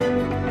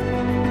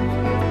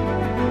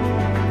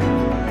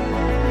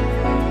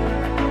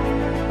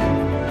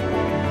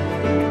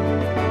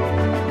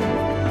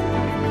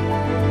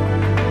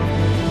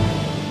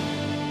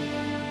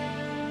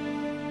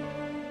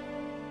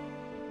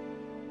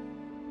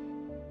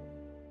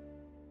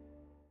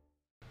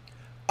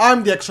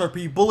I'm the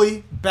XRP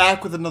Bully,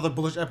 back with another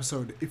bullish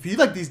episode. If you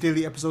like these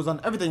daily episodes on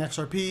everything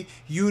XRP,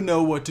 you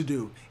know what to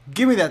do.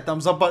 Give me that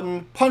thumbs up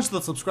button, punch the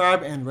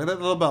subscribe, and ring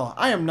that little bell.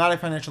 I am not a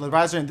financial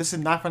advisor, and this is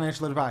not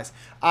financial advice.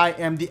 I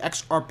am the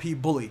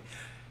XRP Bully.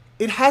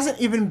 It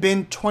hasn't even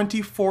been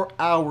 24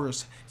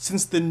 hours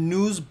since the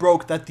news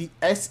broke that the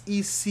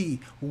SEC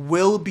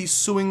will be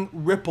suing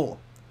Ripple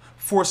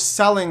for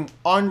selling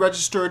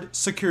unregistered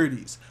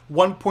securities,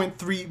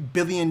 $1.3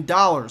 billion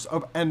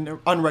of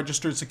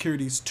unregistered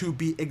securities to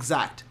be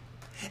exact.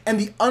 And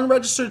the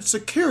unregistered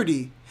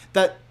security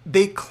that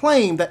they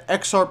claim that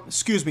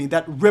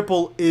that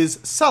Ripple is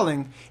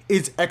selling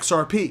is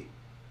XRP.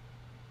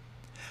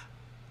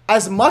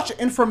 As much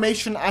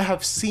information I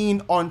have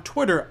seen on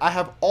Twitter, I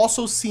have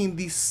also seen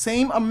the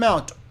same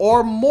amount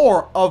or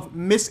more of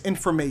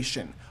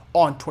misinformation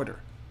on Twitter.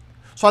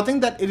 So I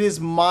think that it is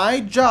my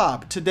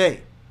job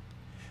today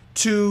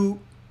to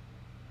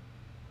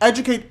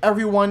educate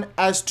everyone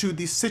as to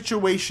the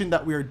situation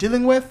that we are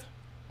dealing with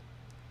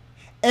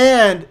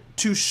and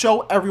to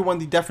show everyone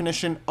the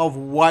definition of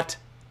what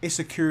a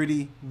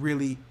security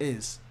really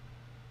is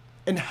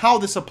and how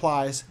this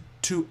applies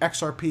to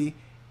XRP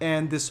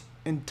and this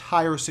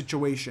entire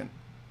situation.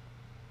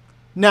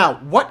 Now,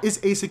 what is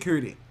a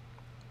security?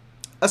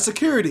 A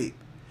security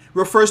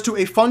refers to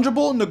a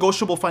fungible,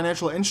 negotiable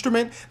financial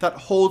instrument that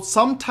holds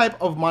some type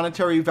of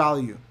monetary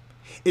value.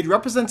 It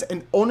represents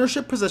an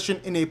ownership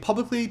position in a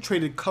publicly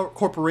traded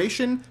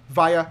corporation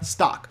via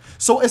stock.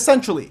 So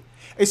essentially,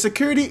 a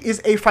security is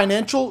a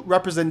financial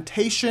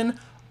representation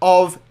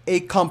of a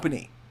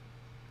company.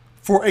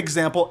 For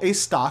example, a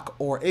stock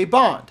or a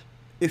bond.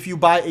 If you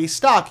buy a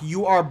stock,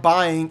 you are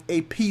buying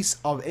a piece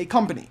of a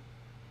company.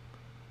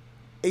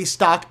 A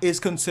stock is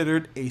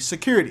considered a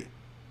security.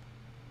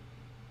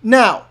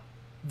 Now,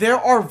 there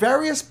are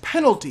various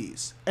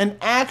penalties and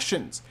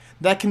actions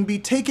that can be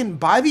taken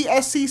by the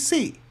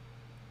SEC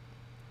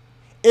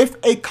if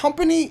a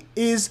company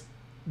is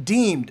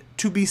deemed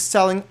to be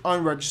selling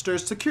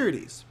unregistered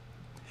securities.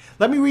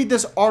 Let me read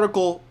this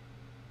article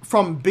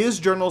from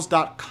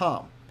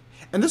bizjournals.com.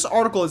 And this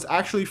article is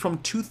actually from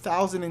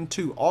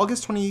 2002,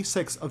 August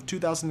 26th of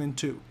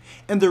 2002.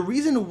 And the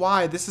reason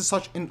why this is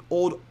such an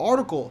old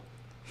article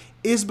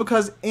is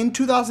because in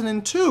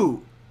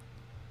 2002,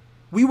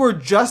 we were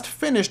just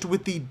finished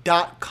with the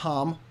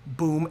dot-com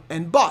boom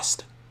and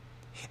bust.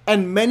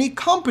 And many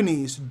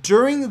companies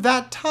during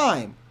that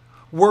time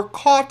were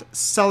caught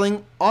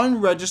selling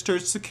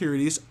unregistered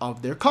securities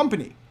of their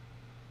company.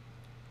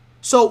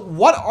 So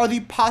what are the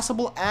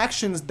possible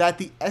actions that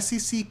the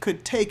SEC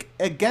could take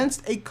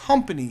against a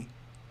company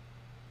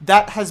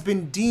that has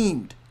been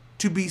deemed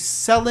to be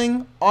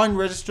selling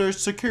unregistered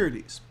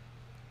securities?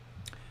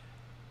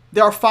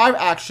 There are 5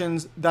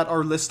 actions that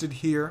are listed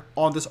here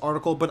on this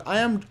article, but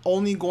I am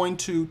only going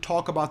to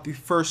talk about the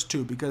first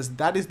 2 because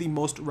that is the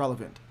most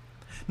relevant.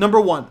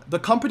 Number 1, the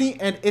company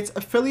and its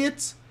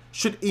affiliates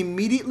should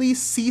immediately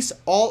cease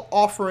all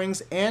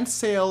offerings and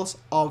sales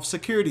of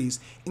securities,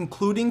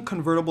 including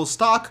convertible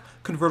stock,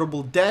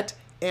 convertible debt,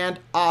 and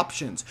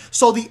options.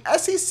 So the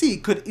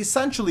SEC could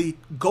essentially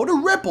go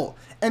to Ripple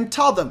and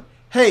tell them,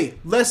 hey,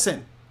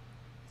 listen,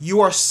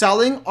 you are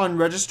selling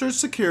unregistered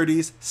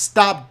securities,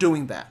 stop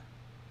doing that.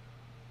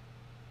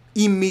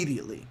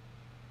 Immediately.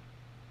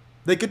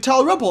 They could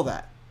tell Ripple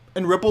that,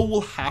 and Ripple will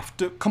have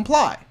to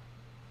comply.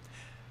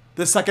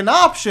 The second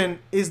option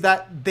is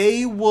that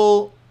they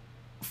will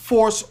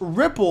force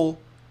Ripple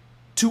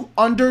to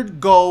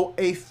undergo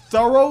a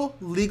thorough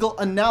legal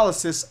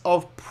analysis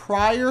of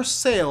prior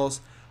sales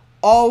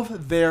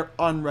of their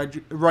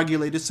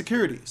unregulated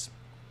securities.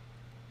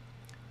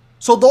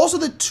 So those are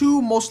the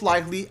 2 most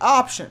likely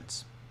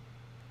options.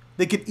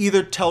 They could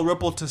either tell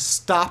Ripple to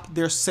stop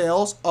their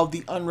sales of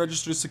the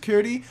unregistered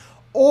security,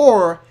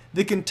 or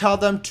they can tell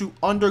them to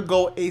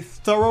undergo a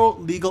thorough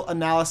legal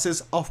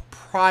analysis of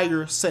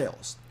prior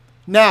sales.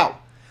 Now,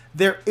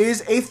 there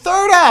is a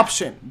third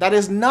option that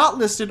is not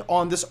listed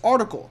on this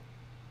article.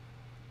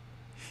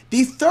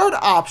 The third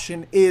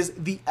option is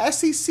the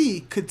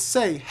SEC could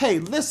say, hey,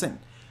 listen,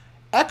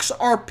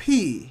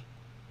 XRP,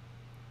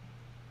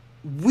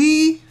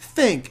 we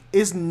think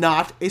is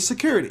not a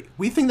security.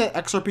 We think that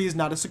XRP is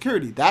not a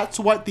security. That's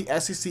what the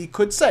SEC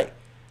could say.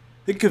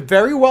 They could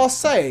very well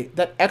say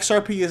that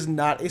XRP is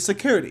not a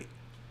security.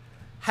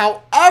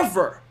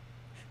 However,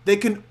 they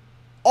can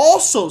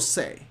also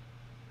say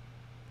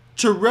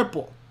to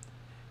Ripple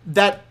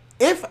that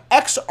if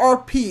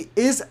XRP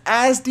is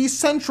as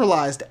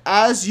decentralized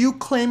as you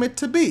claim it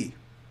to be,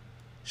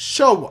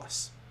 show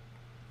us.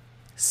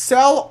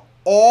 Sell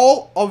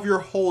all of your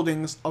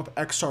holdings of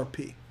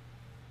XRP.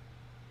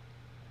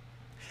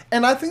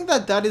 And I think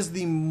that that is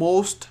the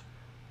most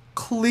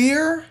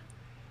clear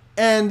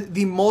and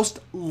the most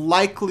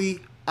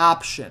likely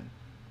option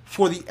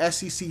for the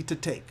SEC to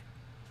take.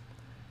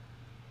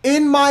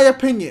 In my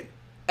opinion,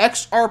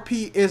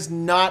 XRP is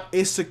not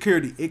a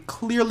security. It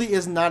clearly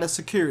is not a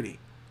security.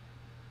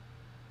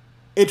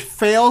 It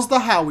fails the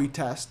Howey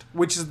test,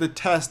 which is the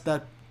test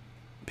that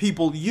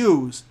people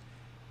use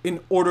in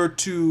order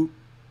to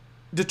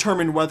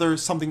determine whether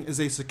something is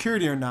a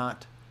security or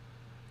not.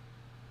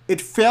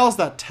 It fails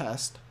that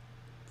test.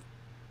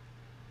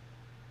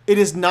 It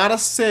is not a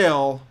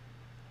sale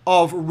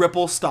of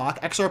Ripple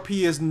stock.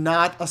 XRP is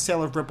not a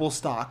sale of Ripple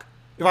stock.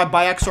 If I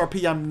buy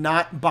XRP, I'm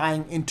not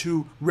buying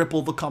into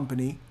Ripple, the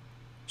company.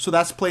 So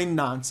that's plain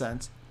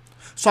nonsense.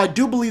 So I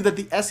do believe that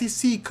the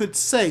SEC could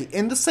say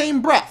in the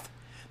same breath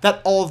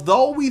that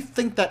although we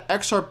think that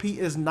XRP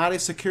is not a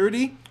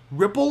security,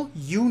 Ripple,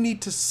 you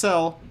need to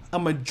sell a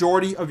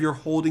majority of your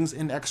holdings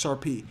in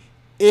XRP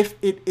if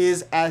it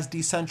is as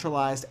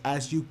decentralized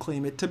as you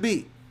claim it to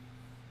be.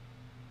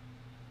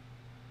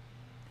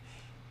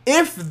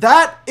 If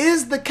that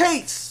is the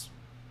case,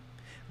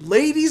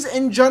 ladies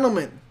and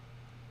gentlemen,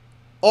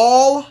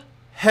 all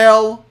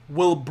hell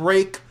will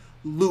break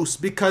loose,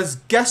 because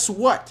guess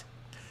what?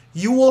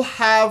 You will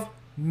have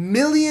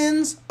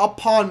millions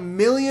upon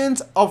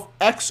millions of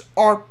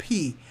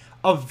XRP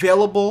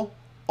available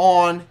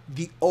on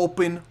the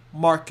open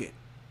market.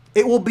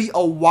 It will be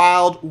a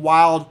wild,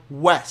 wild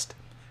west.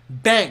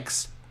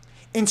 Banks,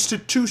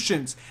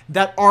 institutions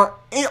that are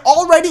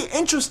already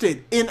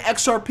interested in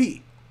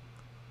XRP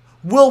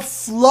will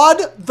flood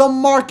the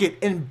market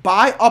and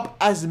buy up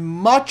as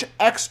much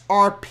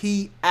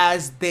XRP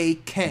as they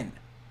can.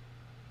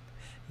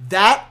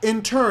 That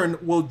in turn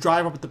will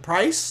drive up the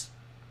price,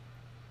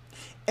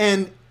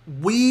 and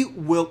we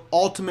will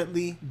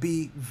ultimately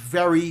be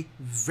very,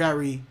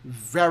 very,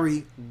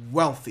 very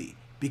wealthy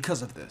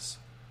because of this.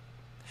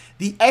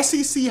 The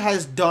SEC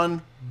has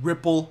done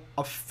Ripple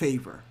a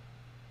favor.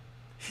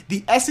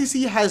 The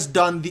SEC has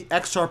done the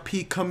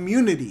XRP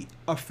community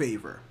a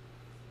favor.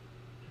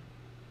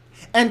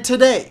 And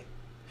today,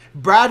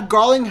 Brad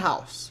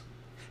Garlinghouse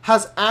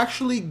has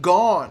actually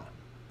gone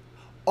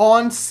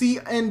on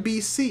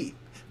CNBC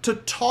to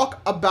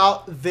talk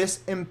about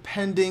this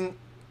impending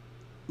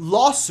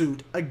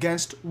lawsuit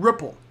against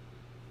Ripple.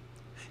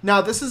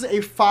 Now, this is a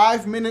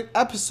 5-minute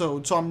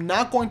episode, so I'm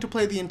not going to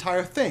play the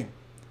entire thing.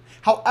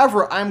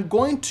 However, I'm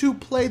going to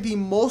play the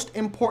most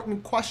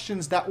important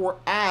questions that were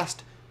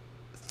asked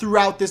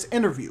throughout this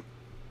interview.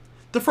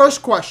 The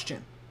first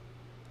question: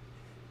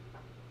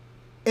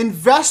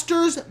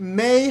 investors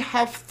may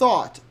have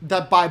thought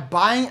that by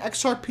buying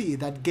XRP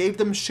that gave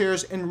them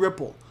shares in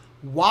Ripple.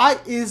 Why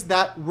is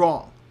that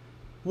wrong?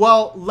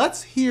 Well,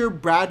 let's hear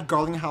Brad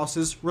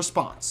Garlinghouse's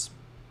response.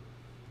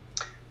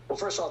 Well,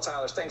 first of all,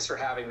 Tyler, thanks for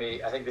having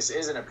me. I think this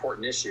is an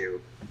important issue,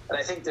 and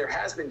I think there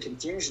has been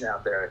confusion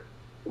out there.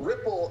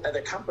 Ripple,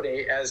 the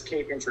company, as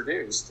Kate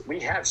introduced, we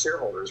have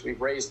shareholders. We've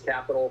raised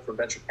capital from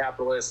venture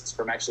capitalists,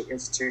 from actually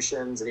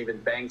institutions, and even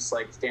banks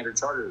like Standard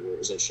Chartered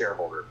is a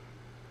shareholder.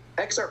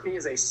 XRP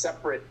is a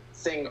separate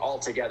thing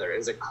altogether. It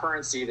is a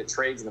currency that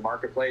trades in the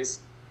marketplace.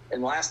 In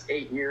the last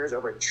 8 years,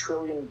 over $1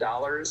 trillion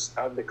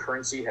of the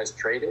currency has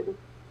traded.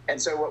 And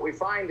so what we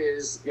find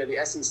is, the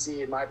SEC,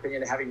 in my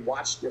opinion, having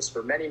watched this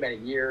for many, many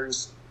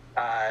years,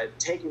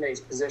 taking a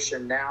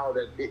position now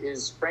that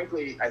is,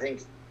 frankly, I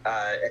think,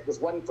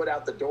 with one foot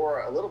out the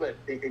door, a little bit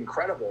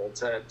incredible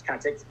to kind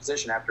of take the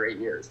position after 8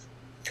 years.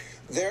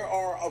 There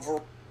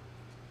are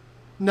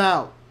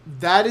Now,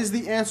 that is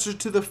the answer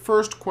to the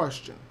first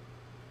question.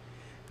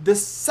 The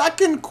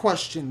second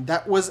question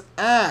that was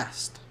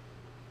asked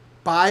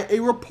by a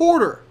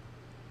reporter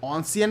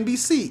on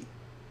CNBC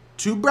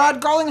to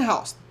Brad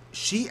Garlinghouse,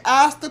 she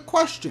asked the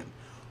question: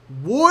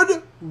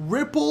 would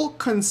Ripple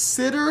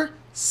consider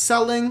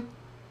selling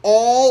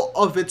all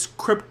of its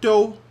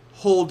crypto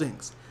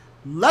holdings?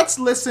 Let's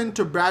listen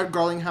to Brad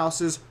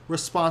Garlinghouse's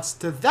response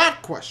to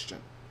that question.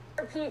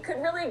 XRP could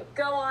really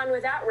go on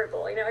without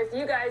Ripple. If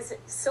you guys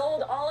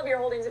sold all of your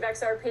holdings of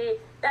XRP,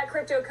 that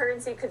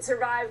cryptocurrency could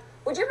survive.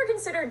 Would you ever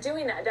consider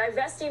doing that,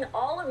 divesting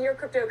all of your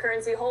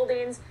cryptocurrency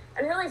holdings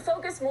and really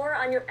focus more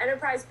on your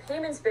enterprise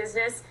payments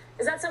business?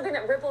 Is that something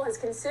that Ripple has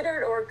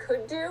considered or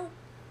could do?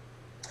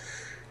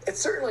 It's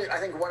certainly, I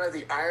think, one of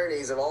the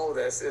ironies of all of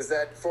this is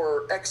that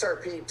for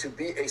XRP to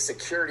be a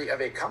security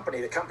of a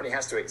company, the company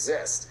has to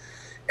exist.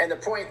 And the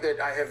point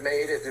that I have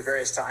made at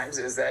various times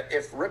is that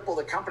if Ripple,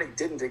 the company,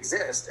 didn't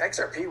exist,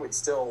 XRP would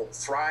still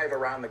thrive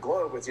around the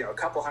globe with, a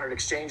couple hundred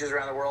exchanges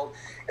around the world.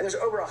 And there's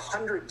over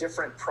 100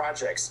 different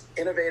projects,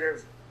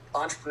 innovative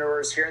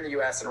entrepreneurs here in the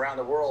US and around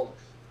the world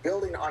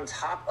building on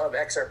top of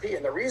XRP.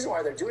 And the reason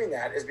why they're doing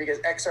that is because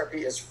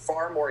XRP is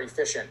far more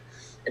efficient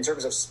in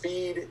terms of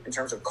speed, in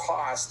terms of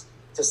cost,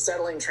 to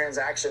settling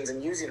transactions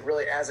and using it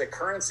really as a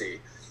currency.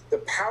 The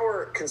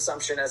power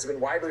consumption, as has been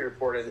widely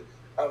reported,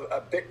 of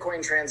a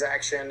Bitcoin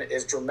transaction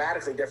is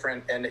dramatically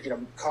different and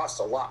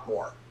costs a lot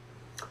more.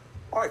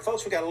 All right,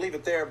 folks, we got to leave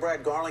it there.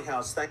 Brad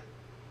Garlinghouse, thank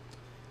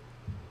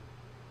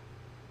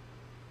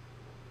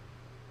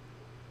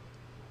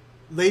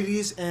you.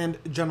 Ladies and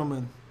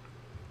gentlemen,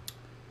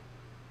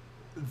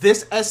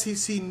 this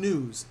SEC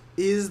news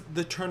is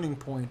the turning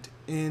point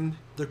in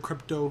the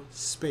crypto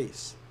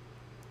space.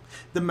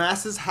 The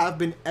masses have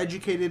been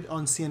educated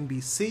on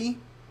CNBC,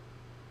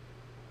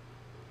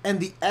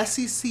 and the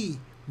SEC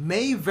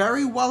may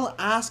very well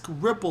ask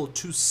Ripple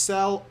to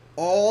sell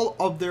all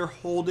of their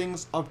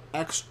holdings of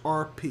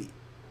XRP.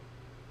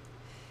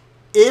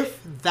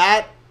 If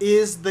that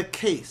is the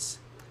case,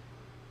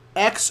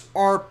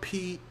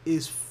 XRP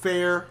is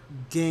fair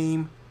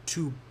game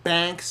to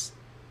banks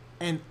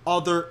and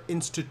other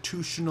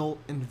institutional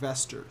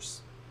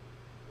investors.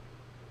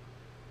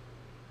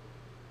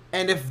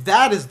 And if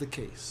that is the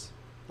case,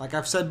 like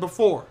I've said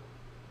before,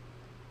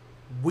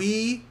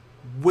 we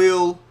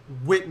will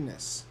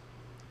witness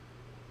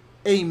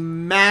a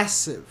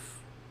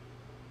massive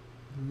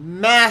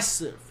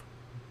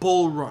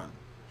bull run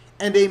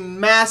and a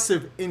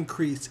massive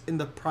increase in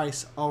the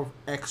price of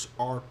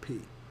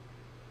XRP.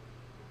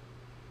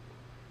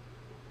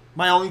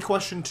 My only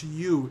question to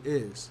you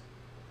is,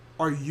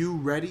 are you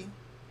ready?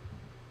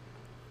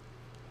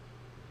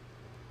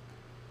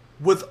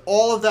 With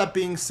all of that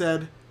being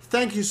said,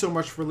 thank you so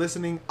much for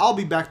listening. I'll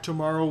be back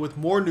tomorrow with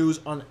more news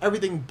on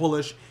everything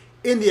bullish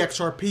in the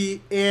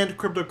XRP and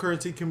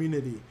cryptocurrency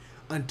community.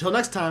 Until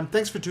next time,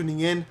 thanks for tuning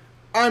in.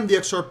 I'm the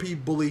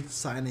XRP Bully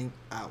signing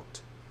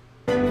out.